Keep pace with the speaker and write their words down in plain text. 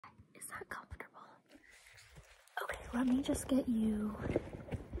that comfortable? Okay, let me just get you.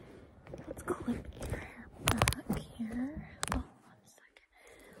 Let's clip your hair back here. Oh, 1 second.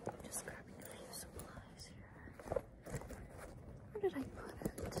 I'm just grabbing a few supplies here. Where did I put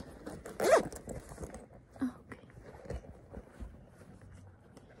it? Okay.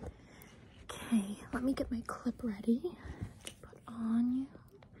 Okay, let me get my clip ready to put on you.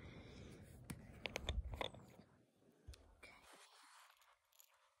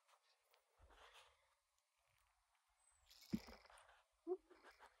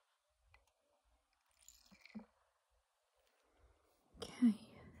 Okay,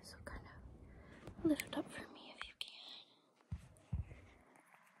 so kind of lift up for me if you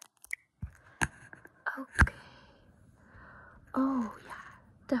can. Okay. Oh yeah,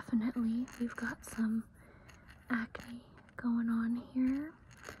 definitely. We've got some acne going on here.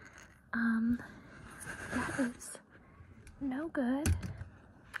 That is no good.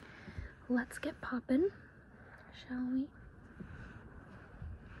 Let's get popping, shall we?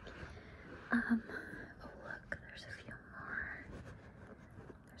 Oh look, there's a few more.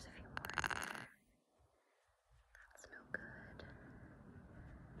 There's a few more here. That's no good.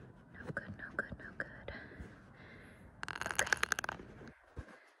 No good, no good, no good. Okay.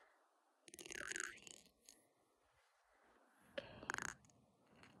 Okay.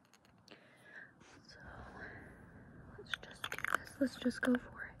 So let's just do this. Let's just go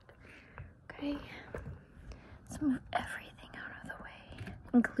for it. Okay. Let's move everything out of the way,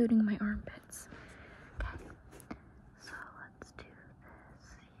 including my armpits. Okay. So let's do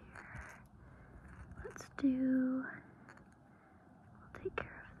this here. We'll take care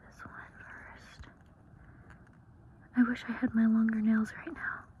of this one first. I wish I had my longer nails right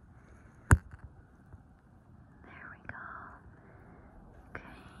now. There we go. Okay.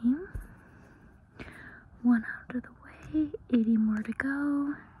 1 out of the way, 80 more to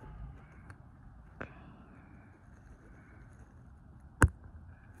go. Okay.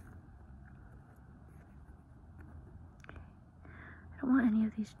 I don't want any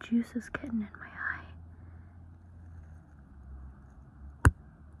of these juices getting in my eye.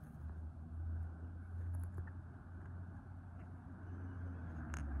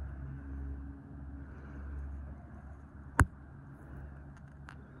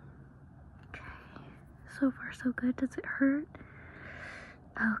 So far so good. Does it hurt?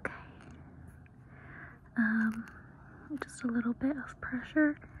 Okay. Just a little bit of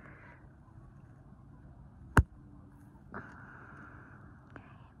pressure. Okay.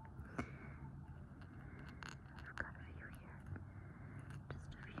 I've got a few here.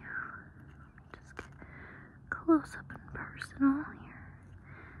 Just a few. Just get close up and personal here.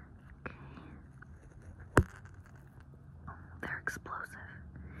 Okay. Oh, they're explosive.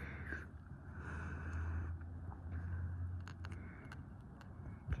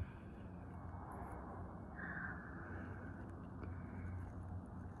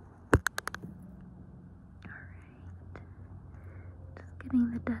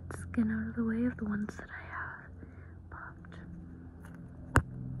 Getting the dead skin out of the way of the ones that I have popped.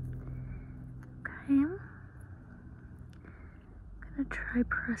 Okay. I'm gonna try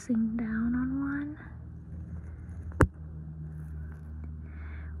pressing down on one.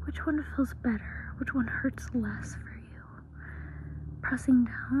 Which one feels better? Which one hurts less for you? Pressing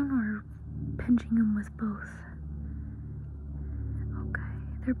down or pinching them with both? Okay,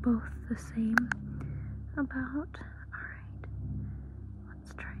 they're both the same about.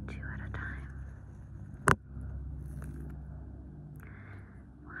 Let's try 2 at a time.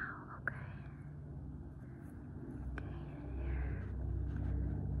 Wow, okay. Okay,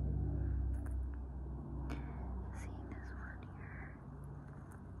 here. Seeing this one here.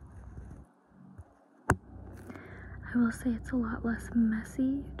 I will say it's a lot less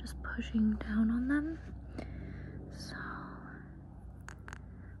messy, just pushing down on them. So,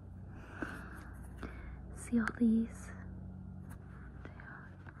 see all these?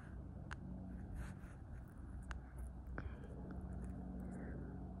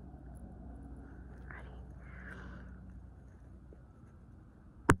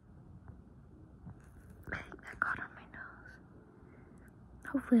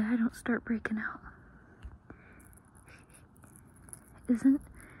 Hopefully I don't start breaking out. Isn't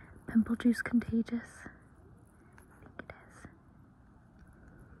pimple juice contagious? I think it is.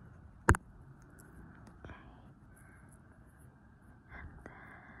 Okay. And then,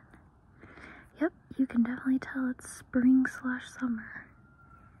 yep, you can definitely tell it's spring/summer.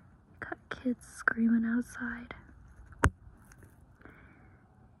 Got kids screaming outside.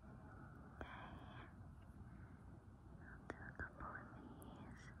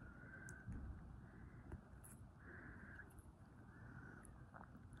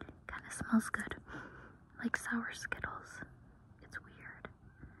 It smells good. Like sour Skittles. It's weird.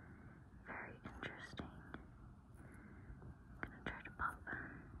 Very interesting. I'm gonna try to pop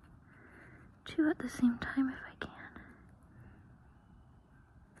 2 at the same time if I can.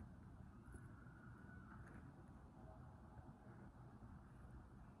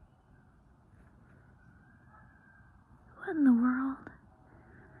 What in the world?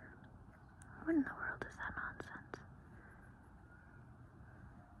 What in the world is that nonsense?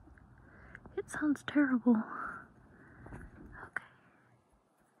 It sounds terrible. Okay.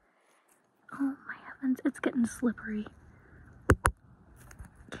 Oh my heavens, it's getting slippery.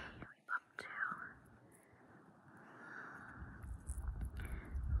 Okay, we popped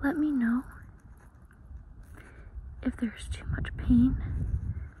 2. Let me know if there's too much pain.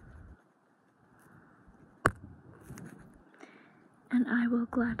 And I will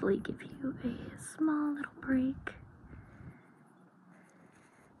gladly give you a small little break.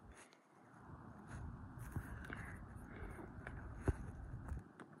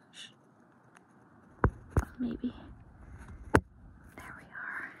 Maybe. There we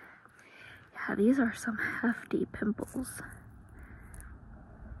are. Yeah, these are some hefty pimples.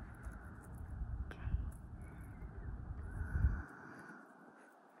 Okay.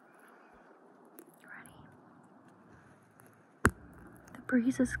 Ready? The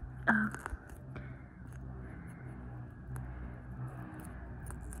breeze is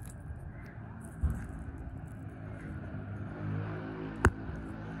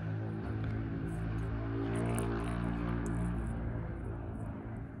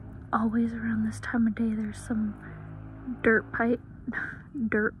always around this time of day. There's some dirt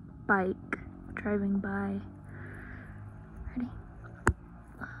bike driving by. Ready?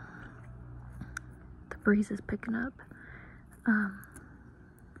 The breeze is picking up,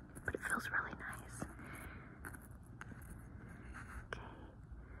 but it feels really nice. Okay,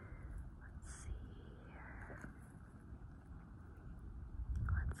 let's see here.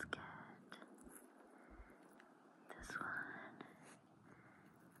 Let's get this one.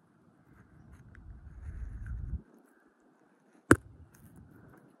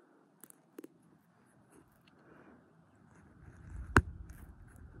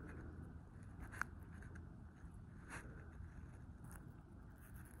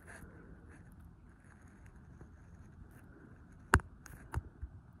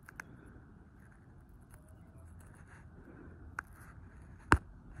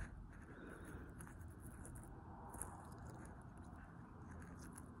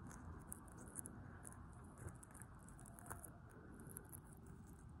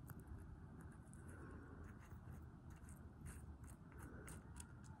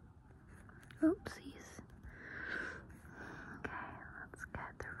 Oopsies. Okay, let's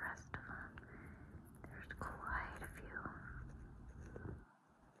get the rest of them. There's quite a few.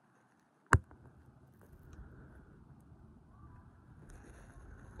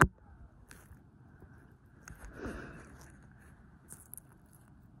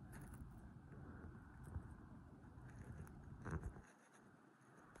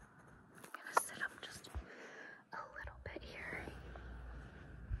 I'm gonna sit up just a little bit here.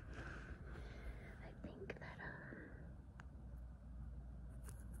 I think that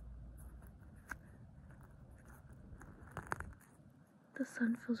the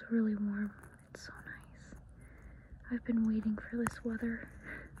sun feels really warm. It's so nice. I've been waiting for this weather.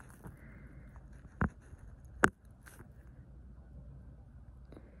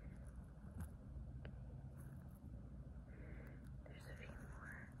 There's a few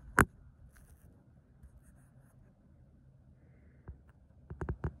more.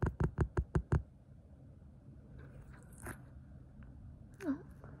 Oh.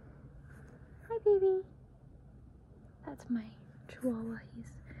 Hi, baby. That's my chihuahua.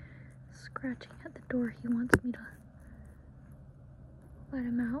 He's scratching at the door. He wants me to let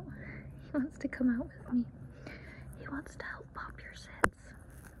him out. He wants to come out with me. He wants to help pop your sits.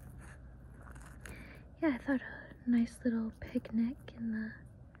 Yeah, I thought a nice little picnic in the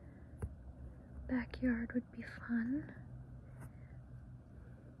backyard would be fun.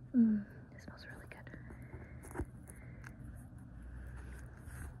 It smells really good.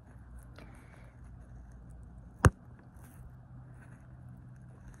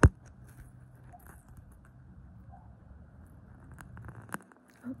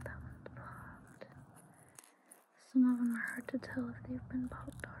 Oh, that one's popped. Some of them are hard to tell if they've been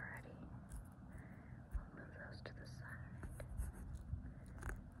popped already. I'll move those to the side.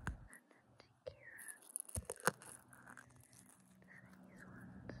 And then take care of these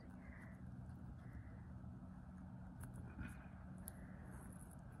ones here.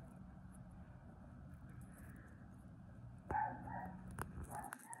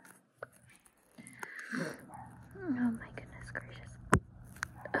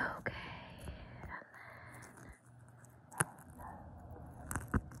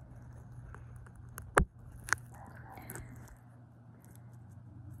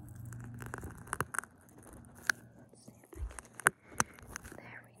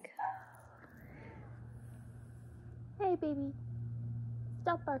 baby.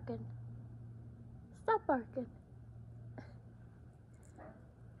 Stop barking. Stop barking.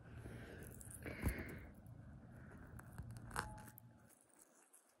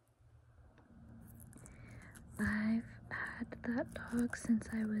 I've had that dog since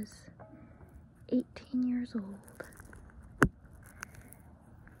I was 18 years old.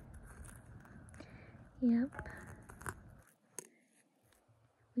 Yep.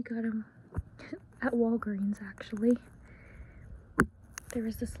 We got him at Walgreens, actually. There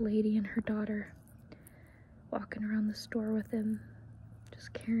was this lady and her daughter walking around the store with him,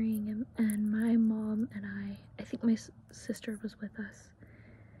 just carrying him, and my mom and I think my sister was with us.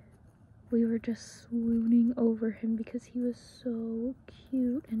 We were just swooning over him because he was so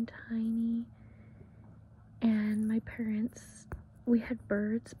cute and tiny. And my parents, we had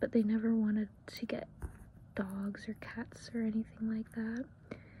birds, but they never wanted to get dogs or cats or anything like that.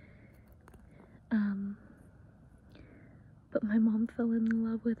 But my mom fell in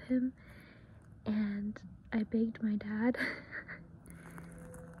love with him, and I begged my dad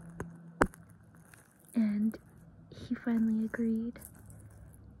and he finally agreed,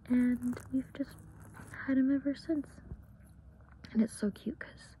 and we've just had him ever since. And it's so cute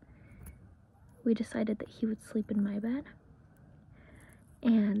because we decided that he would sleep in my bed,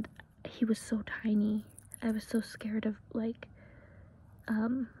 and he was so tiny. I was so scared of like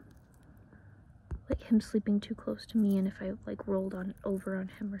him sleeping too close to me, and if I like rolled over on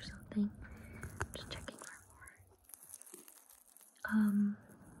him or something. Just checking for more.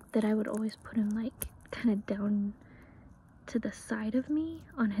 That I would always put him like kind of down to the side of me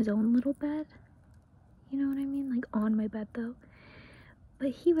on his own little bed. You know what I mean? Like on my bed though. But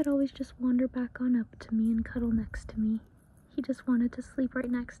he would always just wander back on up to me and cuddle next to me. He just wanted to sleep right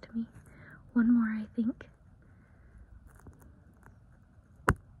next to me. One more, I think.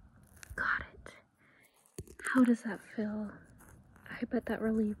 Got it. How does that feel? I bet that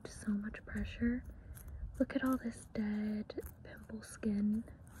relieved so much pressure. Look at all this dead pimple skin.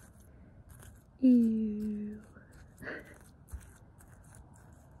 Ew.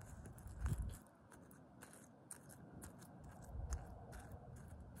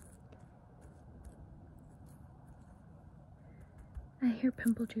 I hear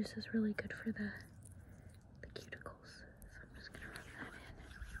pimple juice is really good for the cuticles, so I'm just gonna rub that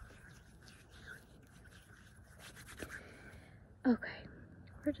in. Okay,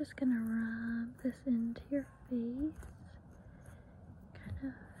 we're just gonna rub this into your face, kind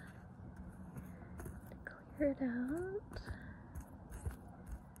of clear it out.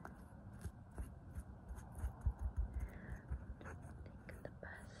 Think the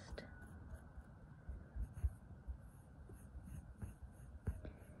best.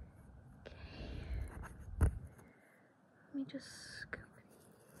 Let me just scoop these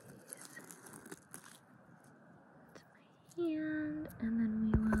into my hand, and then we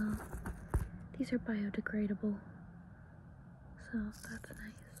will, these are biodegradable, so that's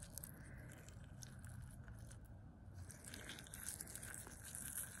nice.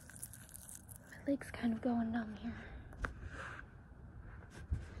 My leg's kind of going numb here.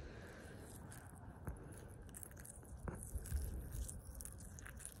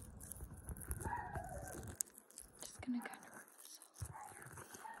 Just gonna kind of rub this all over your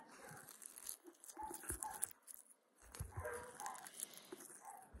face.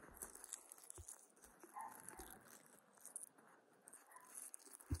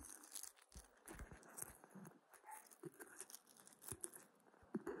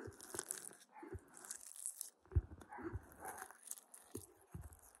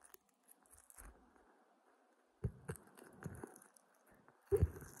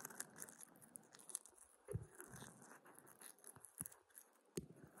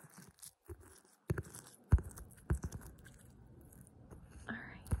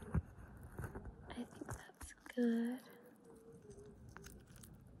 Good.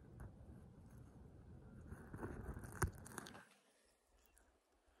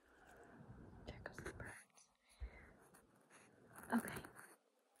 There goes the birds. Okay.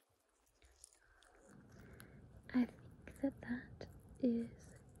 I think that is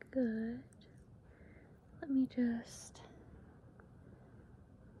good. Let me just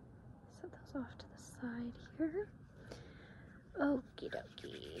set those off to the side here. Okie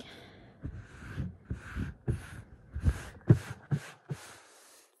dokie.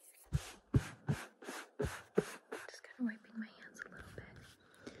 Just kind of wiping my hands a little bit.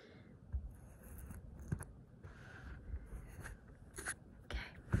 Okay.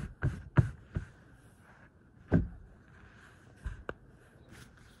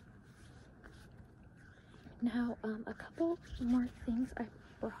 Now, a couple more things I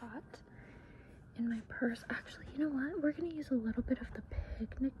brought in my purse. Actually, you know what? We're gonna use a little bit of the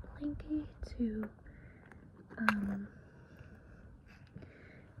picnic blanket to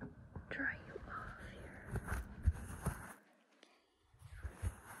dry you off here.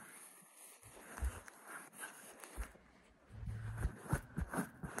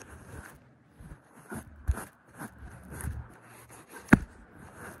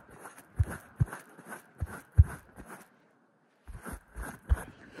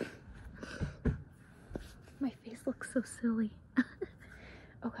 My face looks so silly.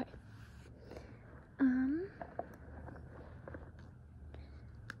 Okay. A little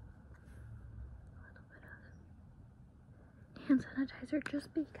bit of hand sanitizer just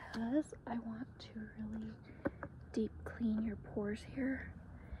because I want to really deep clean your pores here.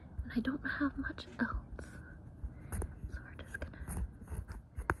 And I don't have much else. So we're just gonna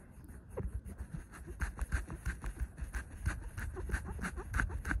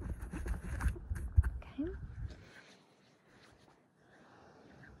okay.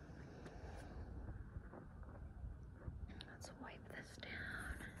 Let's wipe this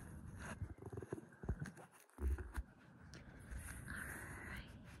down.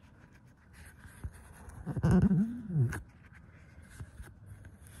 Alright.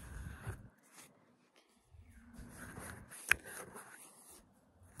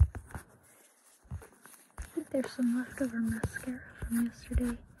 I think there's some leftover mascara from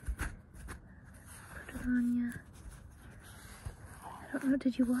yesterday. Put it on ya. I don't know,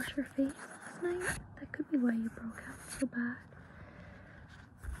 did you wash your face last night? That could be why you broke out so bad.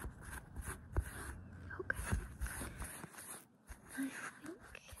 Okay. I think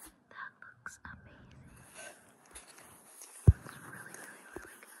that looks amazing. Looks really, really,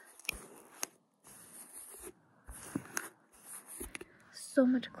 really good. So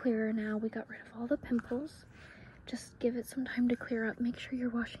much clearer now. We got rid of all the pimples. Just give it some time to clear up. Make sure you're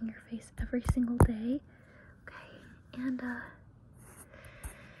washing your face every single day. Okay, and I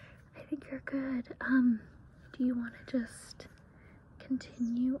think you're good. Do you want to just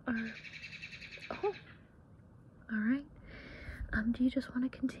continue our, oh, all right. Do you just want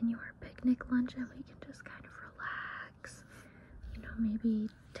to continue our picnic lunch and we can just kind of relax? You know, maybe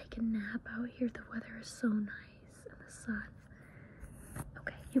take a nap out here. The weather is so nice and the sun.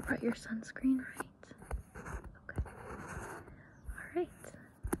 Okay, you brought your sunscreen, right?